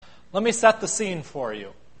Let me set the scene for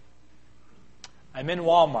you. I'm in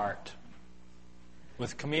Walmart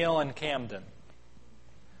with Camille and Camden.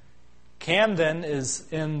 Camden is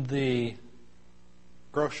in the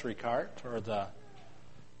grocery cart, or the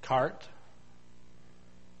cart.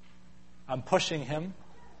 I'm pushing him.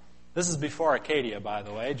 This is before Acadia, by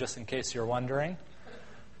the way, just in case you're wondering.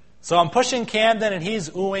 So I'm pushing Camden, and he's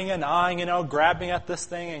oohing and ahhing, grabbing at this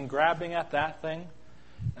thing and grabbing at that thing.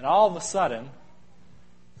 And all of a sudden,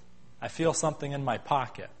 I feel something in my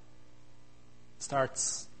pocket. It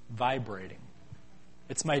starts vibrating.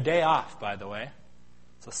 It's my day off, by the way.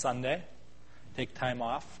 It's a Sunday. Take time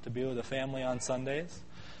off to be with the family on Sundays.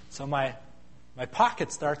 So my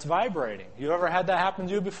pocket starts vibrating. You ever had that happen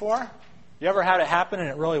to you before? You ever had it happen and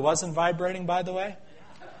it really wasn't vibrating, by the way?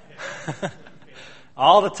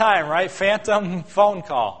 All the time, right? Phantom phone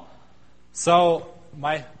call. So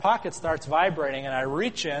my pocket starts vibrating, and I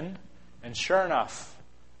reach in, and sure enough,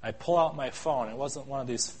 I pull out my phone. It wasn't one of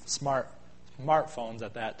these smartphones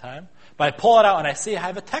at that time. But I pull it out, and I see I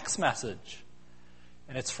have a text message.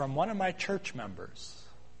 And it's from one of my church members.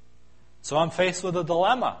 So I'm faced with a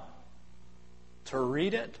dilemma. To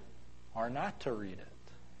read it or not to read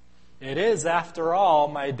it. It is, after all,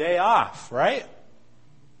 my day off, right?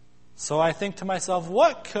 So I think to myself,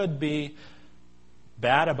 what could be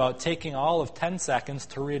bad about taking all of 10 seconds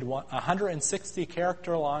to read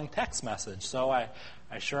 160-character-long text message? So I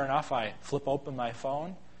sure enough, I flip open my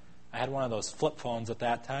phone. I had one of those flip phones at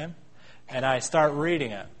that time. And I start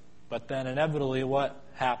reading it. But then inevitably, what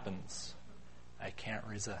happens? I can't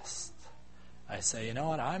resist. I say, you know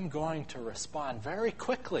what, I'm going to respond very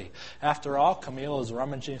quickly. After all, Camille is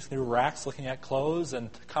rummaging through racks looking at clothes and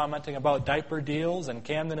commenting about diaper deals, and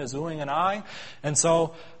Camden is oohing and ahhing. And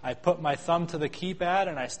so I put my thumb to the keypad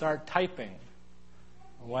and I start typing.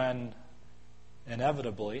 When,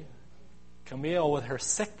 inevitably, Camille, with her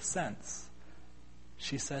sixth sense,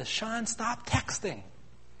 she says, Sean, stop texting.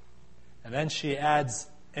 And then she adds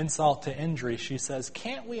insult to injury. She says,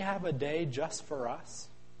 can't we have a day just for us?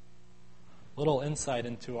 Little insight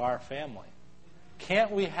into our family.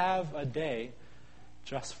 Can't we have a day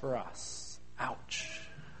just for us? Ouch.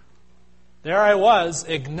 There I was,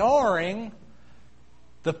 ignoring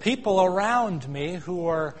the people around me who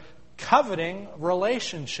were coveting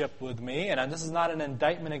relationship with me. And this is not an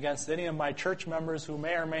indictment against any of my church members who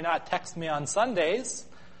may or may not text me on Sundays.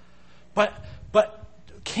 But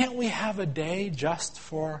can't we have a day just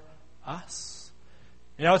for us?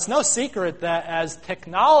 It's no secret that as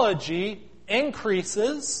technology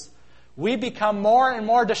increases, we become more and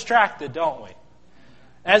more distracted, don't we?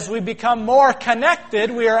 As we become more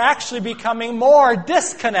connected, we are actually becoming more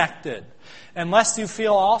disconnected. Unless you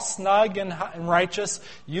feel all snug and righteous,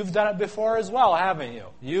 you've done it before as well, haven't you?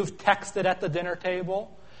 You've texted at the dinner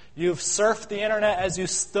table. You've surfed the internet as you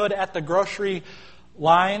stood at the grocery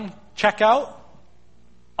line checkout.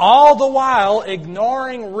 All the while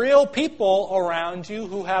ignoring real people around you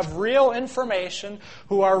who have real information,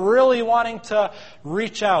 who are really wanting to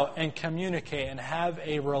reach out and communicate and have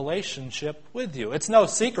a relationship with you. It's no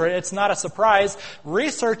secret. It's not a surprise.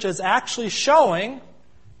 Research is actually showing,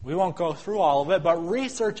 we won't go through all of it, but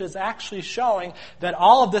research is actually showing that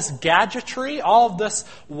all of this gadgetry, all of this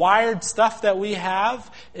wired stuff that we have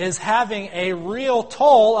is having a real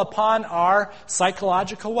toll upon our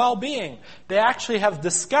psychological well-being. They actually have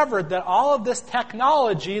discovered that all of this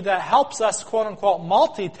technology that helps us, quote-unquote,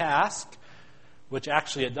 multitask, which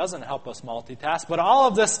actually it doesn't help us multitask, but all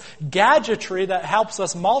of this gadgetry that helps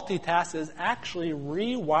us multitask is actually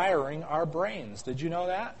rewiring our brains. Did you know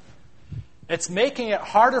that? It's making it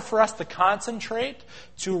harder for us to concentrate,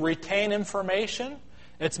 to retain information.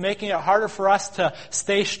 It's making it harder for us to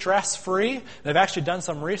stay stress-free. They've actually done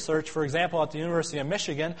some research, for example, at the University of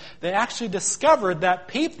Michigan. They actually discovered that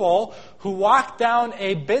people who walked down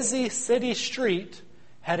a busy city street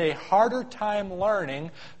had a harder time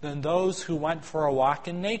learning than those who went for a walk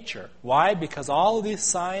in nature. Why? Because all of these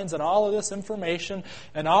signs and all of this information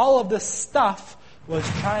and all of this stuff was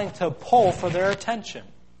trying to pull for their attention.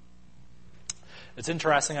 It's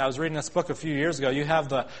interesting. I was reading this book a few years ago. You have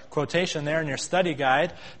the quotation there in your study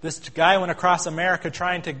guide. This guy went across America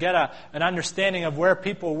trying to get an understanding of where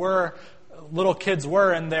people were, little kids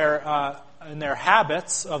were in their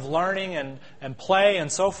habits of learning and play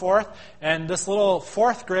and so forth. And this little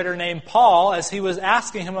fourth grader named Paul, as he was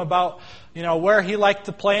asking him about where he liked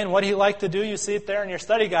to play and what he liked to do, you see it there in your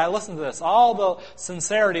study guide. Listen to this. All the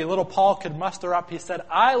sincerity little Paul could muster up. He said,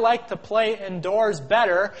 I like to play indoors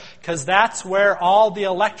better because that's where all the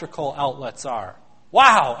electrical outlets are.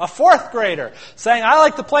 Wow, a fourth grader saying, I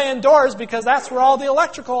like to play indoors because that's where all the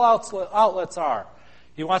electrical outlets are.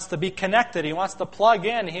 He wants to be connected. He wants to plug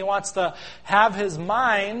in. He wants to have his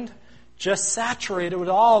mind just saturated with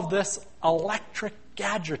all of this electric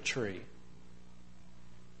gadgetry.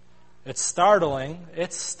 It's startling,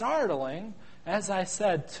 as I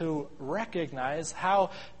said, to recognize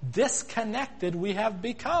how disconnected we have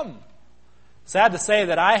become. Sad to say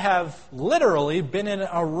that I have literally been in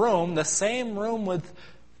a room, the same room with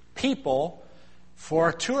people,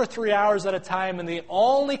 for 2 or 3 hours at a time, and the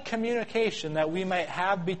only communication that we might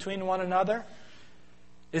have between one another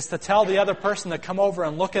is to tell the other person to come over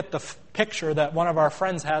and look at the picture that one of our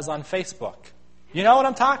friends has on Facebook. You know what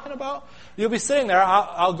I'm talking about? You'll be sitting there.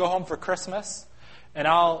 I'll go home for Christmas, and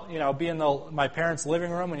I'll be in my parents'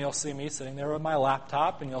 living room, and you'll see me sitting there with my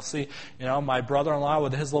laptop, and you'll see my brother-in-law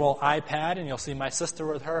with his little iPad, and you'll see my sister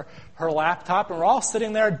with her laptop, and we're all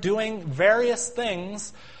sitting there doing various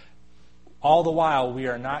things. All the while, we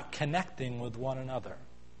are not connecting with one another.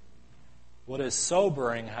 What is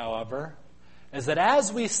sobering, however, is that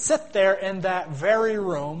as we sit there in that very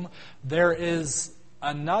room, there is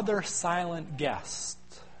another silent guest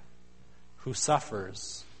who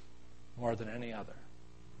suffers more than any other.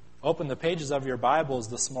 Open the pages of your Bibles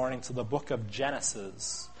this morning to the book of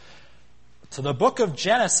Genesis. To the book of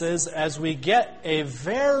Genesis, as we get a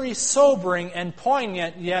very sobering and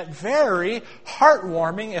poignant, yet very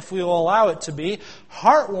heartwarming, if we will allow it to be,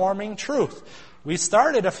 heartwarming truth. We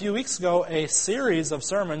started a few weeks ago a series of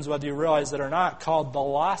sermons, whether you realize it or not, called The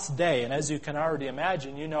Lost Day. And as you can already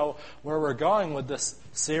imagine, you know where we're going with this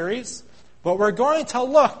series. But we're going to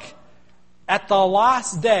look at the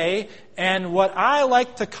lost day and what I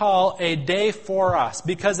like to call a day for us.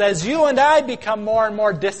 Because as you and I become more and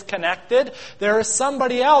more disconnected, there is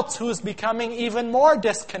somebody else who is becoming even more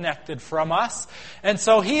disconnected from us. And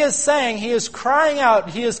so he is saying, he is crying out,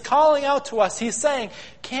 he is calling out to us. He's saying,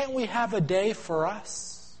 can't we have a day for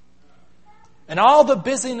us? And all the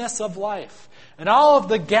busyness of life, and all of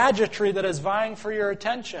the gadgetry that is vying for your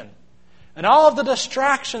attention, and all of the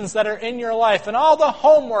distractions that are in your life, and all the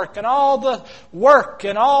homework, and all the work,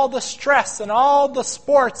 and all the stress, and all the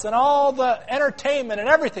sports, and all the entertainment, and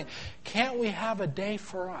everything. Can't we have a day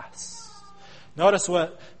for us? Notice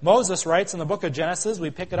what Moses writes in the book of Genesis.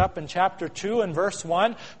 We pick it up in chapter 2 and verse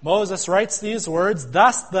 1. Moses writes these words,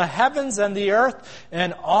 "Thus the heavens and the earth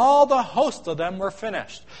and all the host of them were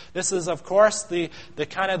finished." This is, of course, the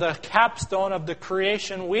kind of the capstone of the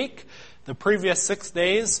creation week. The previous 6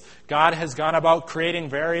 days, God has gone about creating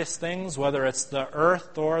various things, whether it's the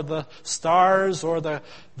earth or the stars or the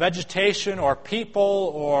vegetation or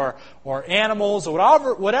people or animals or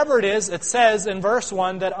whatever it is. It says in verse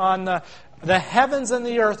 1 that on the heavens and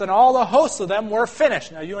the earth and all the hosts of them were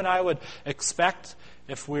finished. Now you and I would expect,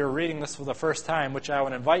 if we were reading this for the first time, which I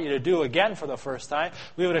would invite you to do again for the first time,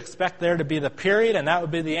 we would expect there to be the period and that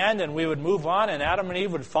would be the end and we would move on and Adam and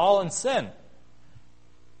Eve would fall in sin.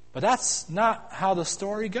 But that's not how the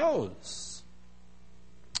story goes.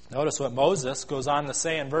 Notice what Moses goes on to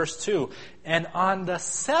say in verse 2. "And on the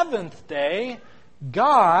seventh day,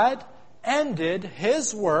 God ended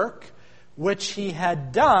his work which he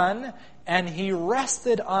had done, and he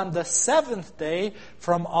rested on the seventh day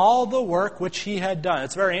from all the work which he had done."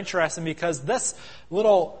 It's very interesting because this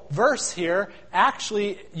little verse here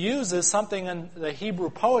actually uses something in the Hebrew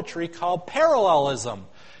poetry called parallelism.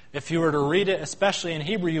 If you were to read it, especially in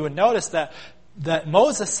Hebrew, you would notice that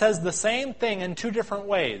Moses says the same thing in 2 different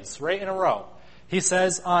ways, right in a row. He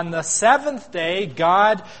says, on the seventh day,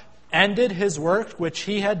 God ended his work which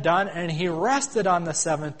he had done, and he rested on the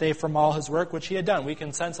seventh day from all his work which he had done. We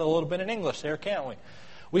can sense it a little bit in English there, can't we?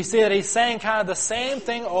 We see that he's saying kind of the same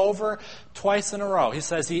thing over twice in a row. He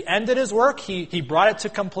says he ended his work, he brought it to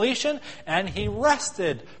completion, and he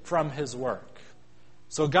rested from his work.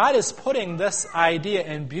 So God is putting this idea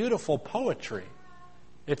in beautiful poetry.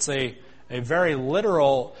 It's a very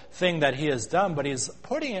literal thing that he has done, but he's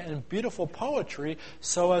putting it in beautiful poetry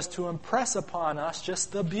so as to impress upon us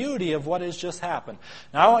just the beauty of what has just happened.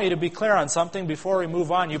 Now, I want you to be clear on something before we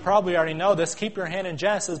move on. You probably already know this. Keep your hand in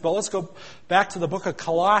Genesis, but let's go back to the book of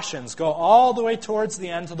Colossians. Go all the way towards the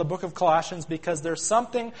end to the book of Colossians, because there's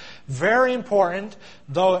something very important.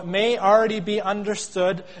 Though it may already be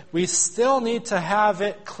understood, we still need to have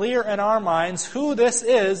it clear in our minds who this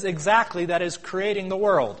is exactly that is creating the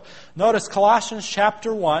world. Notice Colossians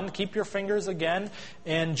chapter 1. Keep your fingers again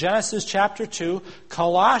in Genesis chapter 2.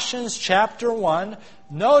 Colossians chapter 1.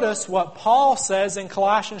 Notice what Paul says in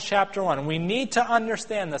Colossians chapter 1. We need to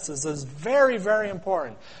understand this. This is very, very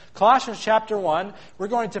important. Colossians chapter 1, we're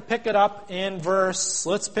going to pick it up in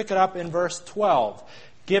let's pick it up in verse 12.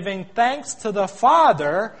 giving thanks to the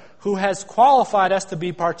Father who has qualified us to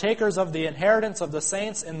be partakers of the inheritance of the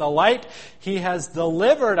saints in the light. He has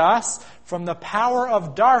delivered us from the power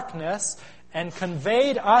of darkness and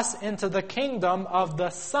conveyed us into the kingdom of the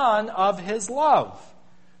Son of His love.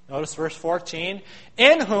 Notice verse 14.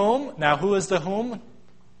 In whom, now who is the whom?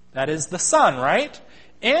 That is the Son, right?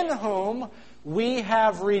 In whom we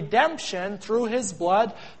have redemption through His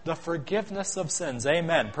blood, the forgiveness of sins.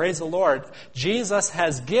 Amen. Praise the Lord. Jesus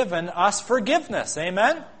has given us forgiveness.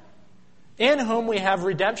 Amen. In whom we have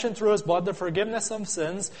redemption through His blood, the forgiveness of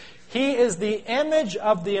sins. He is the image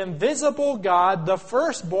of the invisible God, the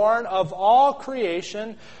firstborn of all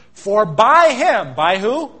creation. For by Him, by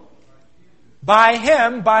who? By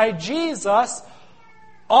Him, by Jesus,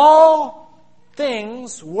 all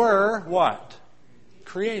things were what?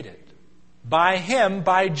 Created. By Him,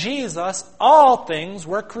 by Jesus, all things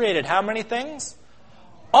were created. How many things?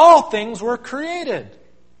 All things were created.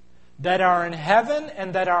 That are in heaven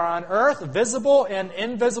and that are on earth, visible and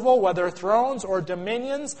invisible, whether thrones or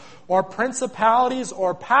dominions or principalities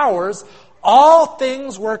or powers, all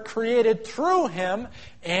things were created through Him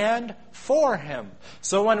and for Him.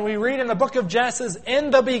 So when we read in the book of Genesis, in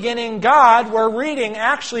the beginning God, we're reading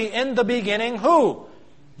actually in the beginning who?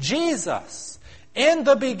 Jesus. In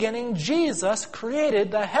the beginning, Jesus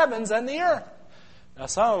created the heavens and the earth. Now,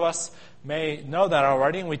 some of us may know that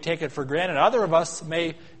already, and we take it for granted. Other of us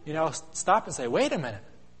may, stop and say, wait a minute.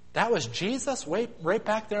 That was Jesus right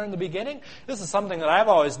back there in the beginning? This is something that I've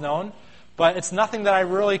always known, but it's nothing that I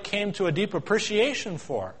really came to a deep appreciation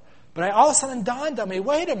for. But all of a sudden dawned on me,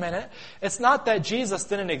 wait a minute. It's not that Jesus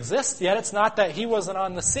didn't exist yet. It's not that He wasn't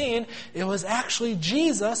on the scene. It was actually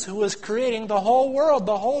Jesus who was creating the whole world,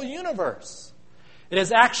 the whole universe. It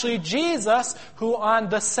is actually Jesus who on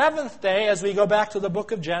the seventh day, as we go back to the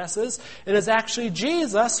book of Genesis, it is actually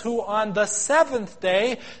Jesus who on the seventh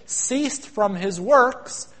day ceased from His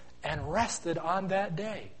works and rested on that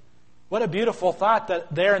day. What a beautiful thought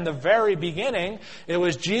that there in the very beginning, it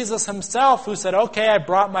was Jesus Himself who said, okay, I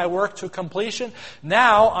brought my work to completion.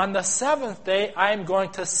 Now, on the seventh day, I am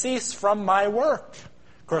going to cease from my work.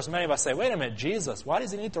 Of course, many of us say, wait a minute, Jesus, why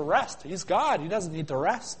does He need to rest? He's God. He doesn't need to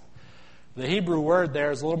rest. The Hebrew word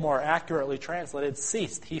there is a little more accurately translated,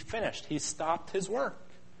 ceased. He finished. He stopped His work.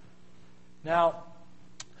 Now,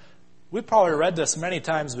 we probably read this many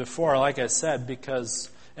times before, like I said, because,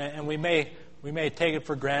 and we may take it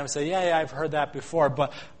for granted and say, yeah, I've heard that before,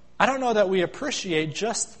 but I don't know that we appreciate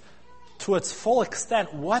just to its full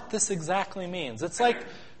extent what this exactly means. It's like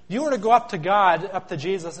you were to go up to God, up to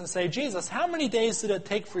Jesus, and say, Jesus, how many days did it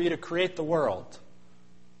take for you to create the world?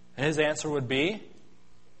 And His answer would be,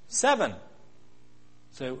 7.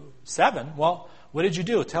 So, 7? Well, what did you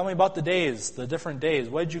do? Tell me about the days, the different days.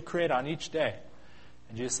 What did you create on each day?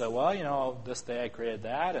 And Jesus said, well, this day I created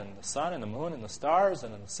that, and the sun, and the moon, and the stars,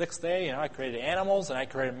 and on the sixth day, I created animals, and I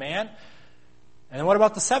created man. And then what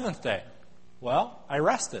about the seventh day? Well, I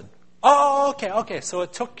rested. Oh, okay, so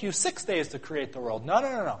it took you 6 days to create the world.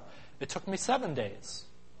 No. It took me 7 days.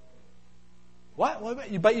 What?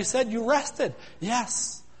 But you said you rested.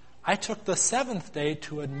 Yes. I took the seventh day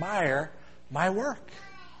to admire my work.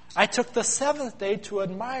 I took the seventh day to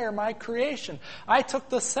admire my creation. I took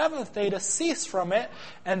the seventh day to cease from it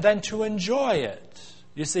and then to enjoy it.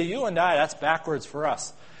 You see, you and I, that's backwards for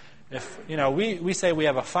us. If we say we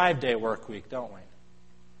have a 5-day work week, don't we?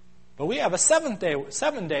 But we have a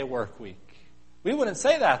 7-day work week. We wouldn't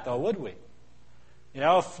say that though, would we?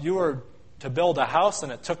 If you were to build a house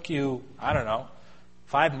and it took you,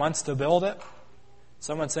 5 months to build it,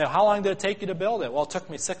 someone would say, how long did it take you to build it? Well, it took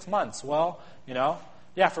me 6 months. Well,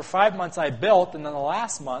 for 5 months I built, and then the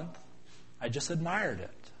last month, I just admired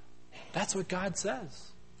it. That's what God says.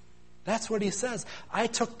 That's what He says. I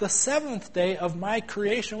took the seventh day of my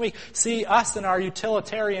creation week. See, us in our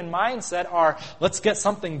utilitarian mindset are, let's get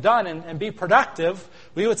something done and be productive.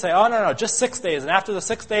 We would say, oh, no, just 6 days. And after the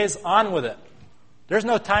 6 days, on with it. There's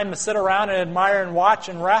no time to sit around and admire and watch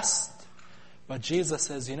and rest. But Jesus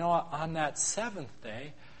says, you know what? On that seventh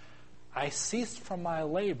day, I ceased from my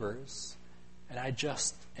labors and I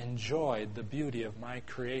just enjoyed the beauty of my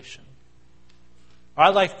creation.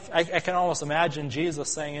 I can almost imagine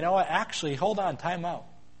Jesus saying, you know what? Actually, hold on, time out.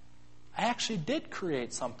 I actually did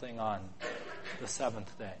create something on the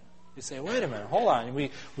seventh day. You say, wait a minute, hold on.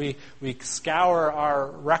 We scour our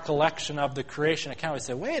recollection of the creation account. We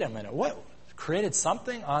say, wait a minute, what? Created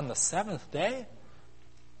something on the seventh day?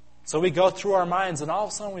 So we go through our minds, and all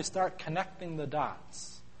of a sudden we start connecting the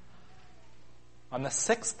dots. On the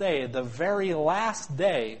sixth day, the very last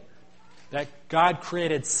day that God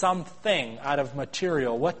created something out of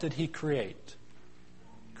material, what did He create?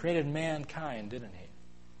 He created mankind, didn't He?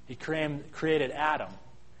 He created Adam.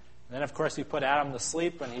 And then, of course, he put Adam to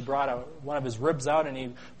sleep, and he brought one of his ribs out, and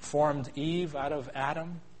he formed Eve out of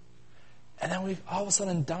Adam. And then all of a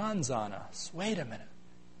sudden dawns on us, wait a minute.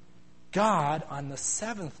 God, on the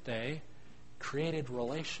seventh day, created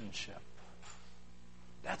relationship.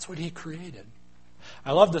 That's what he created.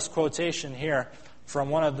 I love this quotation here from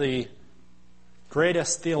one of the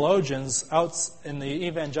greatest theologians out in the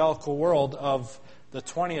evangelical world of the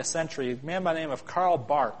 20th century, a man by the name of Karl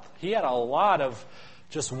Barth. He had a lot of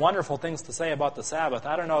just wonderful things to say about the Sabbath.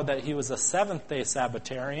 I don't know that he was a seventh-day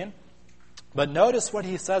Sabbatarian, but notice what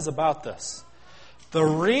he says about this. The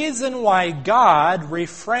reason why God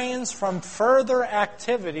refrains from further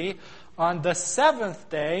activity on the seventh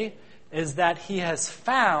day is that he has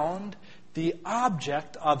found the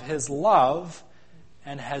object of his love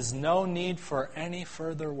and has no need for any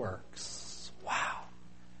further works. Wow.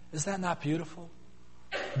 Is that not beautiful?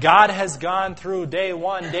 God has gone through day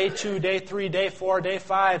 1, day 2, day 3, day 4, day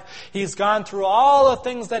 5. He's gone through all the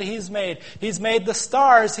things that he's made. He's made the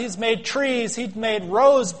stars. He's made trees. He's made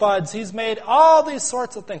rosebuds. He's made all these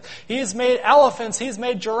sorts of things. He's made elephants. He's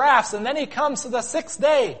made giraffes. And then he comes to the sixth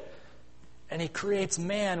day. And he creates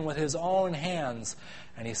man with his own hands.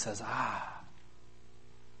 And he says, I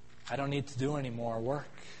don't need to do any more work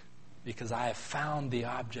because I have found the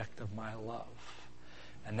object of my love.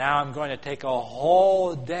 And now I'm going to take a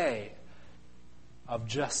whole day of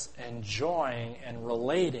just enjoying and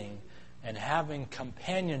relating and having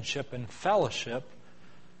companionship and fellowship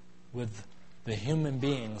with the human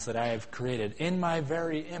beings that I have created in my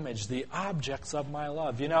very image, the objects of my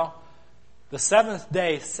love. You know, the seventh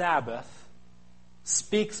day Sabbath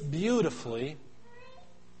speaks beautifully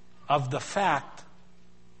of the fact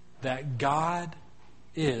that God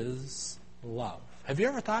is love. Have you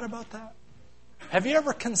ever thought about that? Have you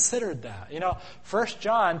ever considered that? You know, 1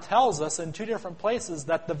 John tells us in two different places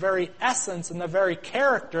that the very essence and the very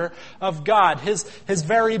character of God, His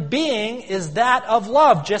very being is that of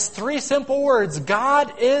love. Just three simple words.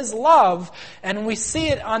 God is love. And we see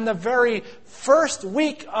it on the very first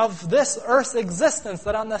week of this earth's existence,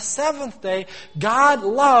 that on the seventh day, God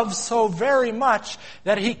loves so very much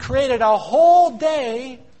that He created a whole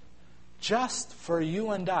day just for you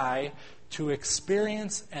and I to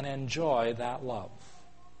experience and enjoy that love.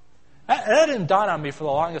 That didn't dawn on me for the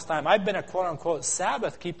longest time. I've been a quote-unquote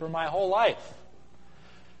Sabbath keeper my whole life.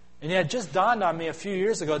 And yet it just dawned on me a few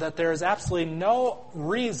years ago that there is absolutely no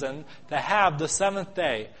reason to have the seventh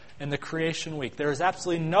day in the creation week. There is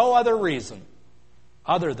absolutely no other reason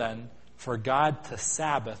other than for God to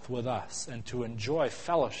Sabbath with us and to enjoy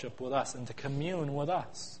fellowship with us and to commune with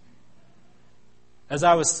us. As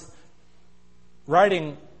I was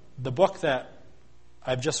writing the book that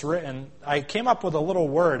I've just written, I came up with a little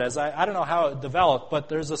word. I don't know how it developed, but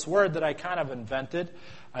there's this word that I kind of invented.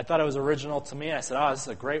 I thought it was original to me. I said, this is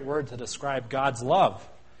a great word to describe God's love.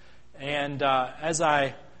 And as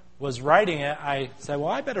I was writing it, I said, well,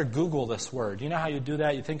 I better Google this word. You know how you do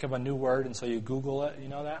that? You think of a new word, and so you Google it. You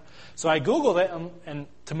know that? So I Googled it, and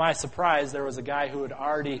to my surprise, there was a guy who had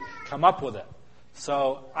already come up with it.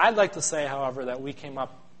 So I'd like to say, however, that we came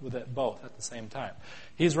up with it both at the same time.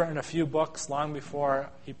 He's written a few books long before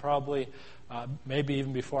he probably, maybe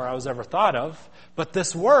even before I was ever thought of. But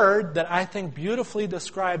this word that I think beautifully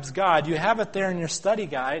describes God, you have it there in your study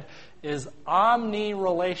guide, is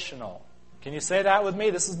omni-relational. Can you say that with me?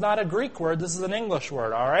 This is not a Greek word. This is an English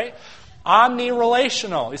word, all right?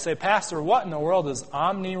 Omni-relational. You say, Pastor, what in the world is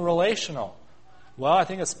omni-relational? Well, I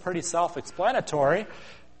think it's pretty self-explanatory,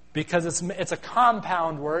 because it's a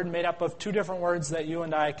compound word made up of two different words that you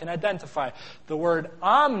and I can identify. The word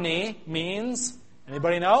omni means,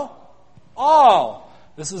 anybody know? All.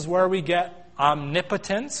 This is where we get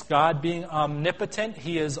omnipotence, God being omnipotent.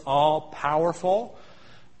 He is all-powerful.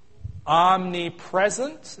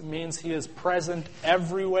 Omnipresent means He is present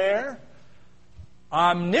everywhere.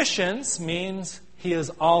 Omniscience means He is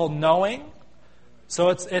all-knowing. So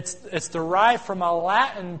it's derived from a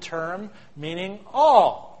Latin term meaning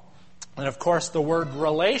all. And of course, the word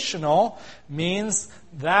relational means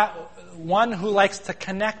that one who likes to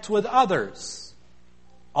connect with others.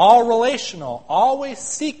 All relational, always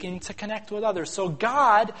seeking to connect with others. So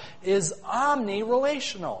God is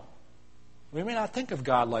omni-relational. We may not think of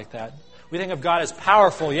God like that. We think of God as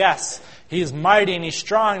powerful. Yes, He is mighty and He's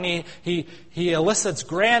strong. And He elicits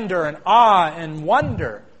grandeur and awe and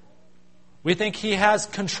wonder. We think He has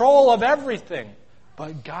control of everything.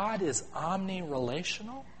 But God is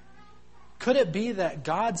omni-relational? Could it be that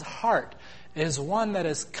God's heart is one that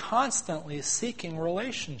is constantly seeking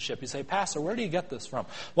relationship. You say, Pastor, where do you get this from?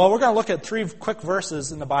 Well, we're going to look at 3 quick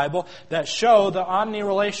verses in the Bible that show the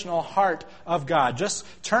omni-relational heart of God. Just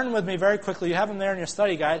turn with me very quickly. You have them there in your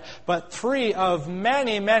study guide. But 3 of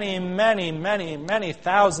many, many, many, many, many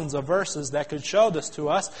thousands of verses that could show this to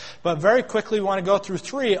us. But very quickly, we want to go through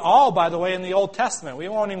 3, all, by the way, in the Old Testament. We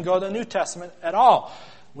won't even go to the New Testament at all.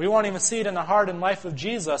 We won't even see it in the heart and life of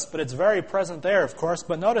Jesus, but it's very present there, of course.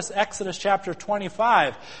 But notice Exodus chapter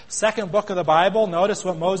 25, second book of the Bible. Notice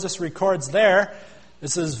what Moses records there.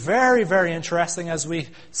 This is very, very interesting as we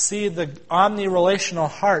see the omni-relational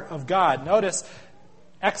heart of God. Notice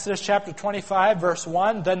Exodus chapter 25, verse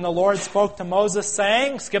 1. Then the Lord spoke to Moses,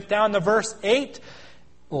 saying, skip down to verse 8,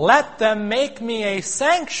 let them make me a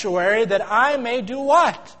sanctuary that I may do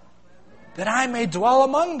what? That I may dwell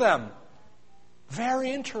among them.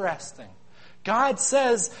 Very interesting. God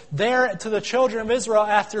says there to the children of Israel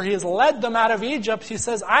after He has led them out of Egypt, He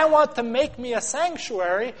says, I want to make me a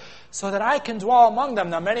sanctuary so that I can dwell among them.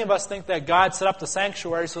 Now many of us think that God set up the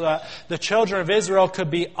sanctuary so that the children of Israel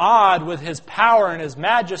could be awed with His power and His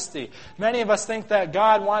majesty. Many of us think that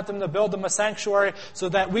God wanted them to build them a sanctuary so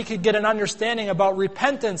that we could get an understanding about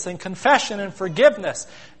repentance and confession and forgiveness.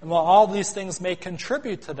 And while all these things may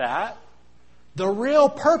contribute to that, the real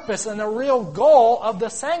purpose and the real goal of the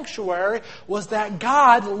sanctuary was that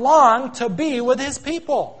God longed to be with His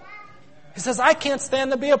people. He says, I can't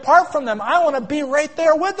stand to be apart from them. I want to be right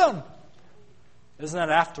there with them. Isn't that,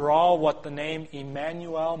 after all, what the name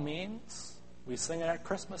Emmanuel means? We sing it at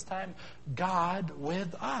Christmas time. God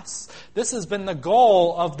with us. This has been the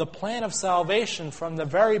goal of the plan of salvation from the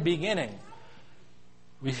very beginning.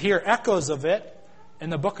 We hear echoes of it in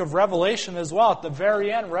the book of Revelation as well. At the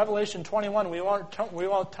very end, Revelation 21, we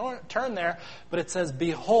won't turn there, but it says,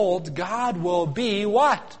 behold, God will be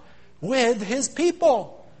what? With His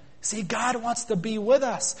people. See, God wants to be with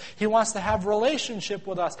us. He wants to have relationship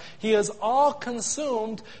with us. He is all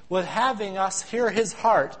consumed with having us hear His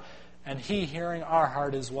heart, and He hearing our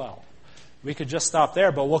heart as well. We could just stop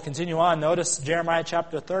there, but we'll continue on. Notice Jeremiah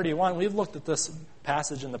chapter 31. We've looked at this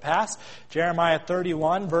passage in the past. Jeremiah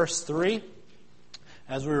 31, verse 3.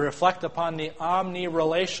 As we reflect upon the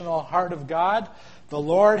omni-relational heart of God, the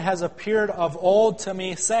Lord has appeared of old to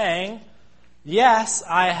me, saying, yes,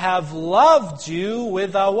 I have loved you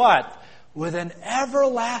with a what? With an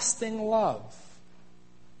everlasting love.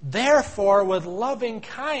 Therefore, with loving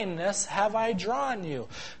kindness have I drawn you.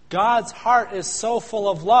 God's heart is so full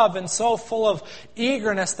of love and so full of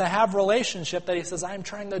eagerness to have relationship that He says, I'm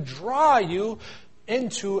trying to draw you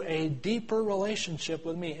into a deeper relationship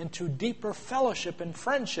with me, into deeper fellowship and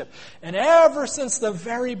friendship. And ever since the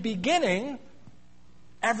very beginning,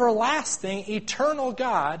 everlasting, eternal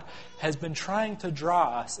God has been trying to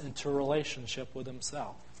draw us into a relationship with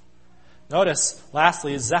Himself. Notice,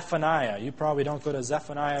 lastly, Zephaniah. You probably don't go to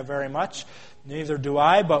Zephaniah very much. Neither do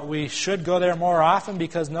I, but we should go there more often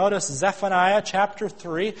because notice Zephaniah chapter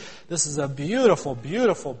 3. This is a beautiful,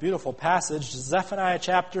 beautiful, beautiful passage. Zephaniah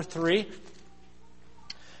chapter 3.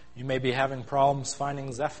 You may be having problems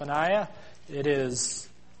finding Zephaniah. It is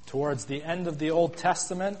towards the end of the Old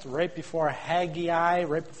Testament, right before Haggai,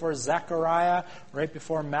 right before Zechariah, right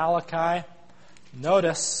before Malachi.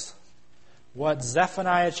 Notice what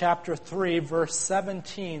Zephaniah chapter 3, verse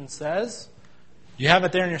 17 says. You have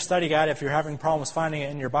it there in your study guide if you're having problems finding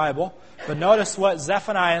it in your Bible. But notice what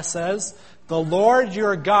Zephaniah says. The Lord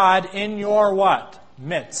your God in your what?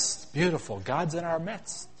 Midst. Beautiful. God's in our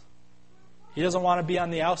midst. He doesn't want to be on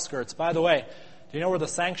the outskirts. By the way, do you know where the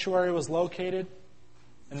sanctuary was located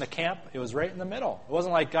in the camp? It was right in the middle. It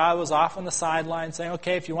wasn't like God was off on the sideline saying,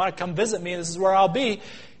 okay, if you want to come visit me, this is where I'll be.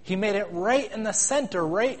 He made it right in the center,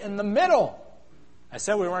 right in the middle. I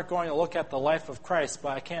said we weren't going to look at the life of Christ,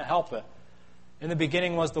 but I can't help it. In the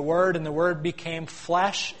beginning was the Word, and the Word became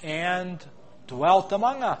flesh and dwelt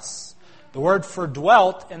among us. The word for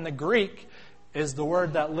dwelt in the Greek is the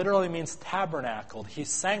word that literally means tabernacled. He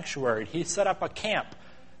sanctuaried. He set up a camp,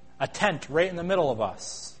 a tent right in the middle of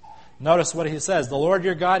us. Notice what he says. The Lord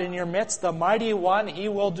your God in your midst, the mighty one, He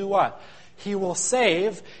will do what? He will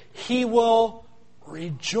save. He will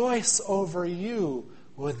rejoice over you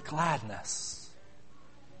with gladness.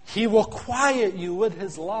 He will quiet you with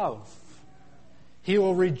His love. He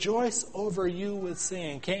will rejoice over you with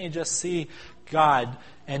singing. Can't you just see God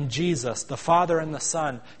and Jesus, the Father and the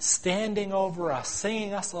Son, standing over us,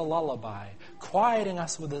 singing us a lullaby, quieting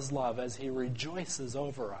us with His love as He rejoices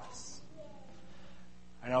over us?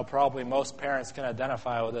 I know probably most parents can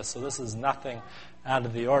identify with this, so this is nothing out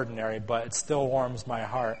of the ordinary, but it still warms my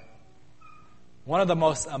heart. One of the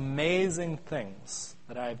most amazing things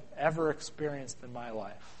that I've ever experienced in my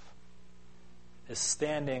life is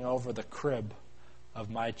standing over the crib of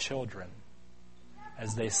my children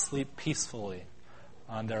as they sleep peacefully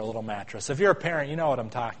on their little mattress. If you're a parent, you know what I'm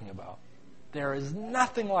talking about. There is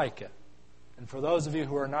nothing like it. And for those of you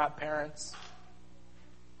who are not parents,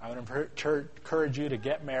 I would encourage you to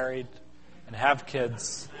get married and have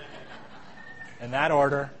kids in that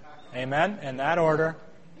order. Amen? In that order.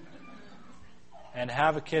 And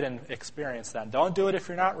have a kid and experience that. Don't do it if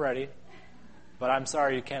you're not ready. But I'm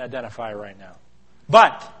sorry you can't identify right now.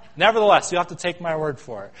 But, nevertheless, you have to take my word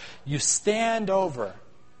for it. You stand over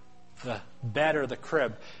the bed or the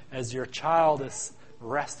crib as your child is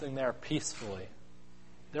resting there peacefully.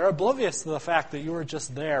 They're oblivious to the fact that you were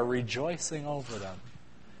just there rejoicing over them.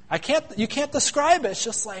 You can't describe it. It's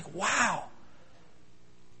just like, wow.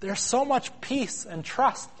 There's so much peace and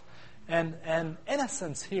trust and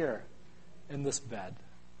innocence here in this bed.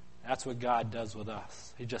 That's what God does with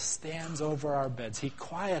us. He just stands over our beds. He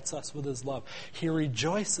quiets us with His love. He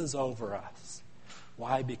rejoices over us.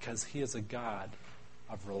 Why? Because He is a God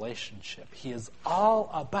of relationship. He is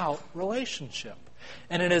all about relationship.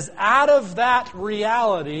 And it is out of that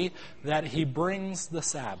reality that He brings the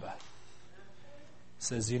Sabbath. He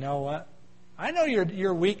says, you know what? I know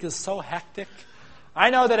your week is so hectic.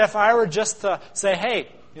 I know that if I were just to say, hey,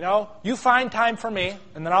 you find time for me,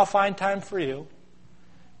 and then I'll find time for you.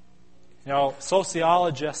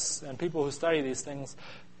 Sociologists and people who study these things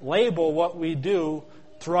label what we do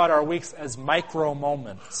throughout our weeks as micro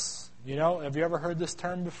moments. Have you ever heard this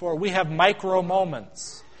term before? We have micro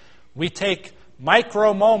moments. We take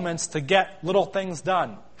micro moments to get little things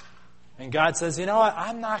done. And God says, you know what?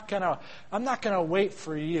 I'm not gonna wait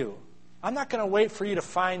for you. I'm not going to wait for you to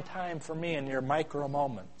find time for me in your micro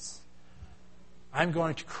moments. I'm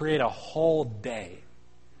going to create a whole day.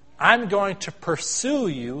 I'm going to pursue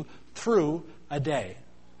you through a day.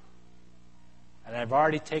 And I've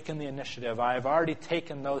already taken the initiative. I've already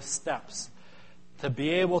taken those steps to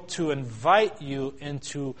be able to invite you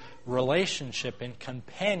into relationship and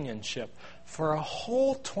companionship for a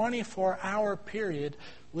whole 24-hour period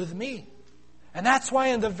with me. And that's why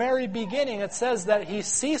in the very beginning it says that He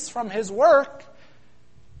ceased from His work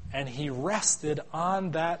and He rested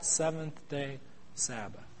on that seventh-day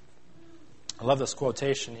Sabbath. I love this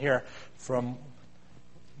quotation here from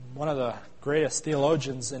one of the greatest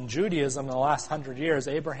theologians in Judaism in the last 100 years,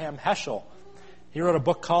 Abraham Heschel. He wrote a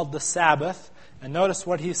book called The Sabbath, and notice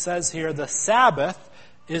what he says here. The Sabbath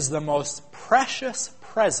is the most precious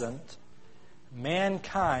present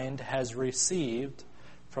mankind has received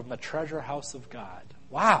from the treasure house of God.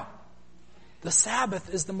 Wow. The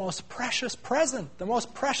Sabbath is the most precious present, the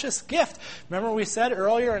most precious gift. Remember we said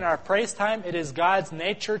earlier in our praise time, it is God's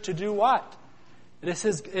nature to do what? It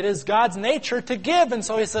is God's nature to give. And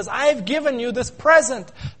so He says, I've given you this present,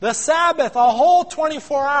 the Sabbath, a whole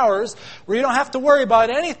 24 hours where you don't have to worry about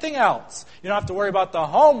anything else. You don't have to worry about the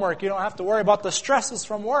homework. You don't have to worry about the stresses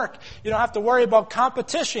from work. You don't have to worry about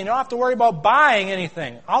competition. You don't have to worry about buying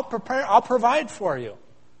anything. I'll provide for you.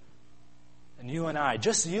 And you and I,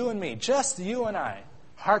 just you and me, just you and I,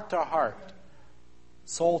 heart to heart,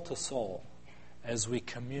 soul to soul, as we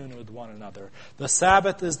commune with one another. The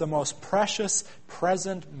Sabbath is the most precious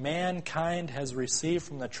present mankind has received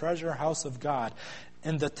from the treasure house of God.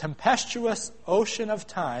 In the tempestuous ocean of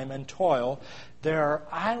time and toil, there are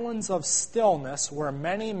islands of stillness where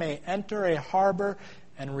many may enter a harbor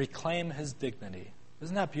and reclaim his dignity.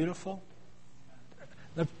 Isn't that beautiful?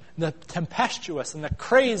 The tempestuous and the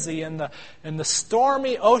crazy and the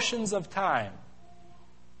stormy oceans of time,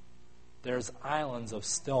 there's islands of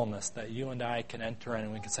stillness that you and I can enter in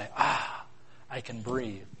and we can say, I can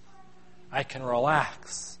breathe. I can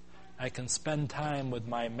relax. I can spend time with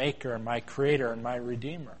my Maker and my Creator and my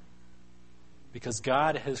Redeemer. Because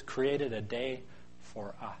God has created a day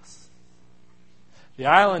for us. The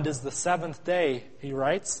island is the seventh day, he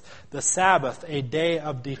writes, the Sabbath, a day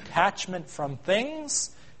of detachment from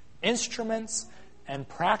things, instruments, and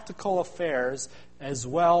practical affairs, as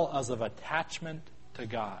well as of attachment to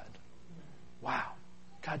God. Wow.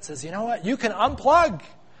 God says, you know what? You can unplug.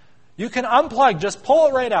 You can unplug. Just pull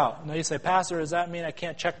it right out. Now you say, Pastor, does that mean I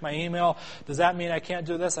can't check my email? Does that mean I can't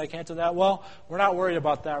do this? I can't do that? Well, we're not worried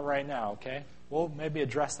about that right now, okay? We'll maybe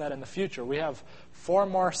address that in the future. We have 3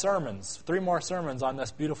 more sermons on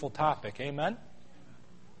this beautiful topic. Amen?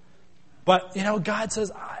 But, God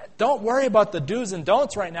says, don't worry about the do's and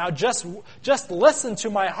don'ts right now. Just listen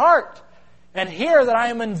to my heart and hear that I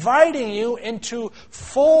am inviting you into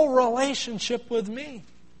full relationship with me.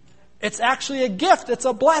 It's actually a gift. It's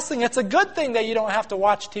a blessing. It's a good thing that you don't have to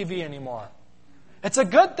watch TV anymore. It's a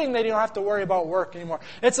good thing that you don't have to worry about work anymore.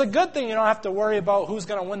 It's a good thing you don't have to worry about who's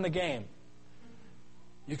going to win the game.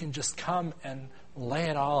 You can just come and lay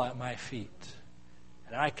it all at my feet.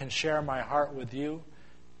 And I can share my heart with you,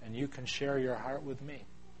 and you can share your heart with me.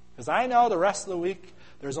 Because I know the rest of the week,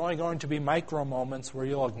 there's only going to be micro moments where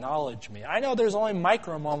you'll acknowledge me. I know there's only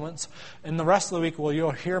micro moments in the rest of the week where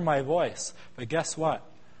you'll hear my voice. But guess what?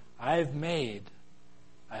 I've made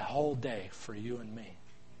a whole day for you and me.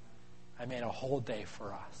 I made a whole day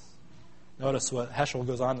for us. Notice what Heschel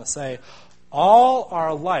goes on to say. All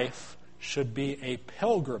our life should be a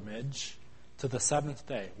pilgrimage to the seventh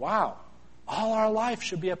day. Wow. All our life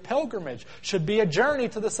should be a pilgrimage, should be a journey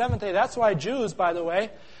to the seventh day. That's why Jews, by the way,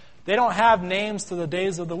 they don't have names to the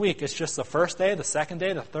days of the week. It's just the first day, the second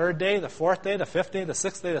day, the third day, the fourth day, the fifth day, the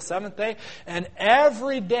sixth day, the seventh day. And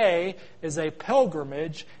every day is a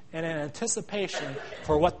pilgrimage and an anticipation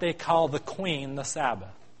for what they call the queen, the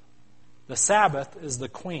Sabbath. The Sabbath is the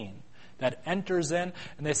queen that enters in.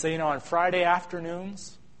 And they say, on Friday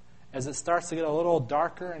afternoons, as it starts to get a little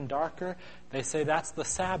darker and darker, they say that's the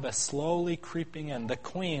Sabbath slowly creeping in, the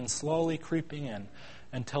queen slowly creeping in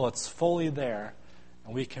until it's fully there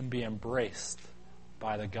and we can be embraced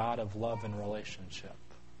by the God of love and relationship.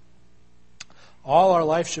 All our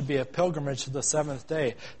life should be a pilgrimage to the seventh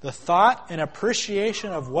day. The thought and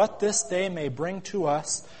appreciation of what this day may bring to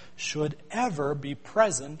us should ever be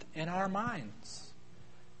present in our minds.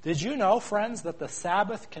 Did you know, friends, that the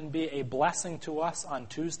Sabbath can be a blessing to us on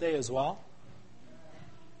Tuesday as well?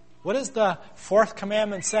 What does the fourth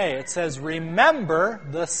commandment say? It says, remember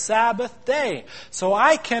the Sabbath day. So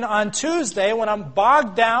I can, on Tuesday, when I'm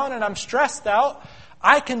bogged down and I'm stressed out,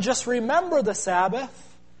 I can just remember the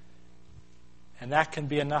Sabbath. And that can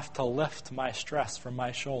be enough to lift my stress from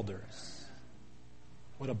my shoulders.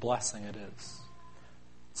 What a blessing it is.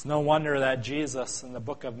 It's no wonder that Jesus, in the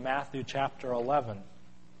book of Matthew chapter 11,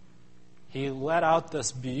 he let out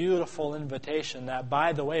this beautiful invitation that,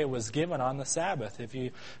 by the way, was given on the Sabbath. If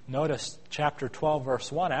you notice chapter 12,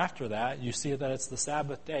 verse 1 after that, you see that it's the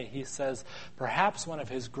Sabbath day. He says, perhaps one of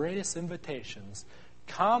his greatest invitations,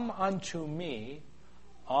 come unto me,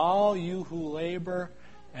 all you who labor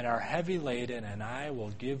and are heavy laden, and I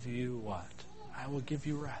will give you what? I will give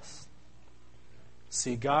you rest.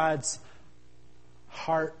 See, God's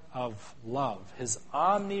heart of love, his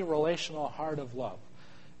omni-relational heart of love,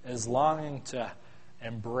 is longing to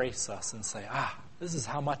embrace us and say, this is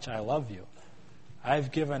how much I love you.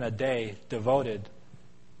 I've given a day devoted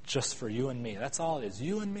just for you and me. That's all it is,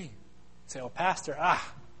 you and me. You say, Pastor, a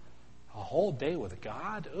whole day with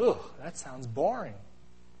God? Ugh, that sounds boring.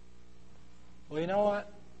 Well, you know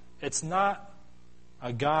what? It's not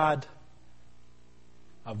a God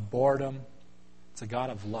of boredom. It's a God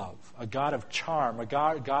of love, a God of charm, a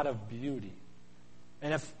God of beauty.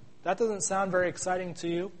 And if that doesn't sound very exciting to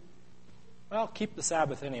you, well, keep the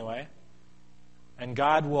Sabbath anyway, and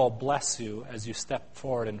God will bless you as you step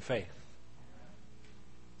forward in faith.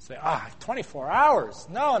 Say, 24 hours?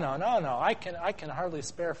 No. I can hardly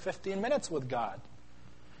spare 15 minutes with God.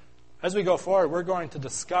 As we go forward, we're going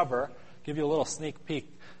to give you a little sneak peek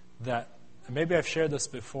that, and maybe I've shared this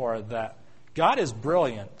before, that God is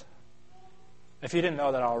brilliant. If you didn't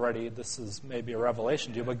know that already, this is maybe a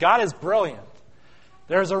revelation to you, but God is brilliant.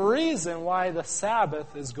 There's a reason why the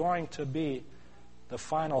Sabbath is going to be the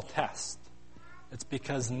final test. It's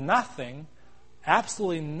because nothing,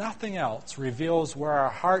 absolutely nothing else reveals where our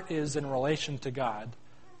heart is in relation to God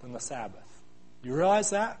than the Sabbath. You realize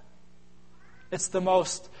that? It's the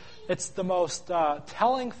most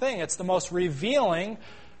telling thing. It's the most revealing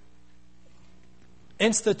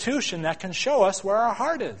institution that can show us where our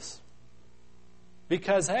heart is.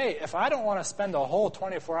 Because, hey, if I don't want to spend a whole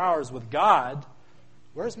 24 hours with God,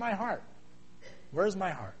 where's my heart? Where's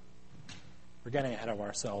my heart? We're getting ahead of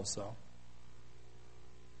ourselves, though.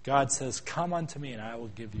 God says, come unto me and I will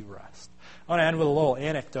give you rest. I want to end with a little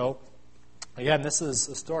anecdote. Again, this is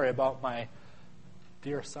a story about my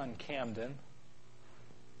dear son, Camden.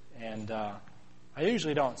 And I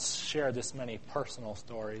usually don't share this many personal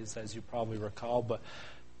stories, as you probably recall, but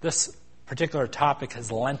this particular topic has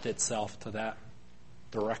lent itself to that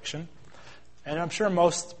direction. And I'm sure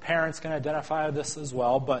most parents can identify with this as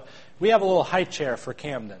well, but we have a little high chair for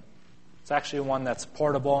Camden. It's actually one that's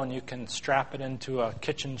portable, and you can strap it into a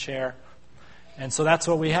kitchen chair. And so that's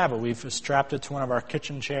what we have. We've strapped it to one of our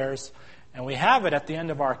kitchen chairs, and we have it at the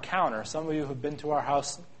end of our counter. Some of you who've been to our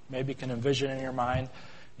house maybe can envision in your mind.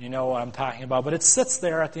 You know what I'm talking about. But it sits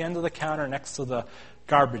there at the end of the counter next to the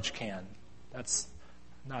garbage can. That's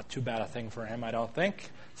not too bad a thing for him, I don't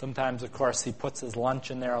think. Sometimes, of course, he puts his lunch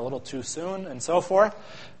in there a little too soon and so forth.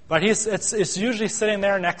 But it's usually sitting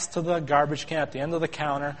there next to the garbage can at the end of the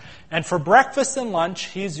counter. And for breakfast and lunch,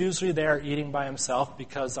 he's usually there eating by himself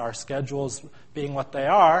because our schedules being what they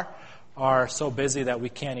are, are so busy that we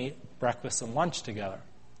can't eat breakfast and lunch together.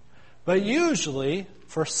 But usually,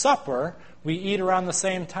 for supper, we eat around the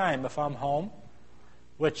same time if I'm home,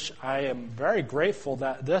 which I am very grateful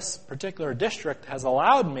that this particular district has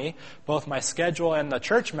allowed me, both my schedule and the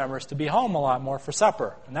church members, to be home a lot more for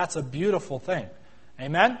supper. And that's a beautiful thing.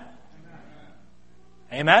 Amen?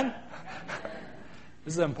 Amen?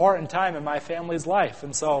 This is an important time in my family's life.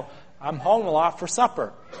 And so I'm home a lot for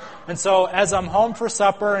supper. And so as I'm home for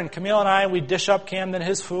supper, and Camille and I, we dish up Camden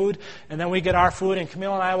his food, and then we get our food, and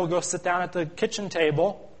Camille and I will go sit down at the kitchen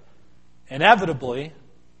table. Inevitably,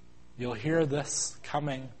 you'll hear this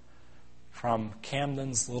coming from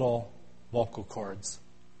Camden's little vocal cords.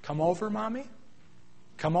 Come over, Mommy?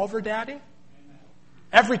 Come over, Daddy?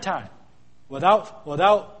 Every time.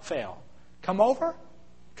 Without fail. Come over?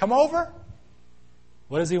 Come over?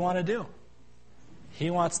 What does he want to do? He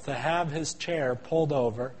wants to have his chair pulled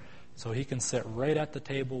over so he can sit right at the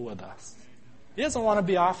table with us. He doesn't want to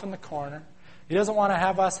be off in the corner. He doesn't want to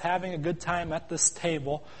have us having a good time at this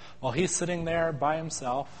table while he's sitting there by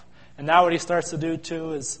himself. And now what he starts to do,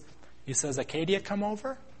 too, is he says, Acadia, come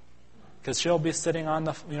over? Because she'll be sitting on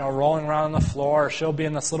the, rolling around on the floor. Or she'll be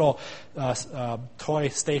in this little toy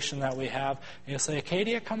station that we have. And he'll say,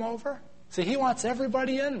 Acadia, come over? See, he wants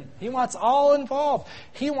everybody in. He wants all involved.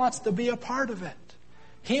 He wants to be a part of it.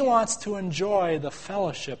 He wants to enjoy the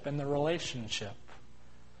fellowship and the relationship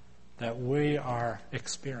that we are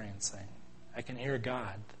experiencing. I can hear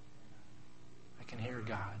God. I can hear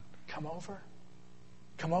God. Come over?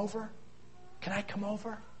 Come over? Can I come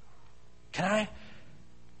over? Can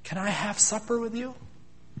I have supper with you?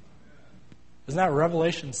 Isn't that what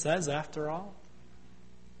Revelation says after all?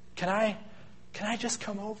 Can I just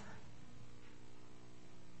come over?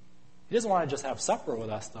 He doesn't want to just have supper with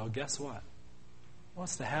us, though. Guess what? He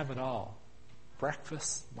wants to have it all.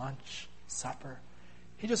 Breakfast, lunch, supper.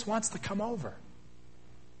 He just wants to come over.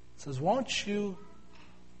 He says, won't you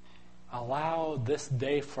allow this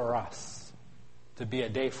day for us to be a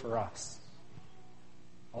day for us?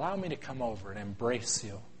 Allow me to come over and embrace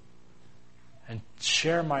you and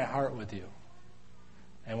share my heart with you.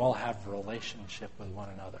 And we'll have a relationship with one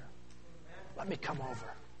another. Let me come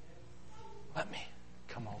over. Let me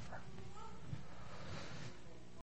come over.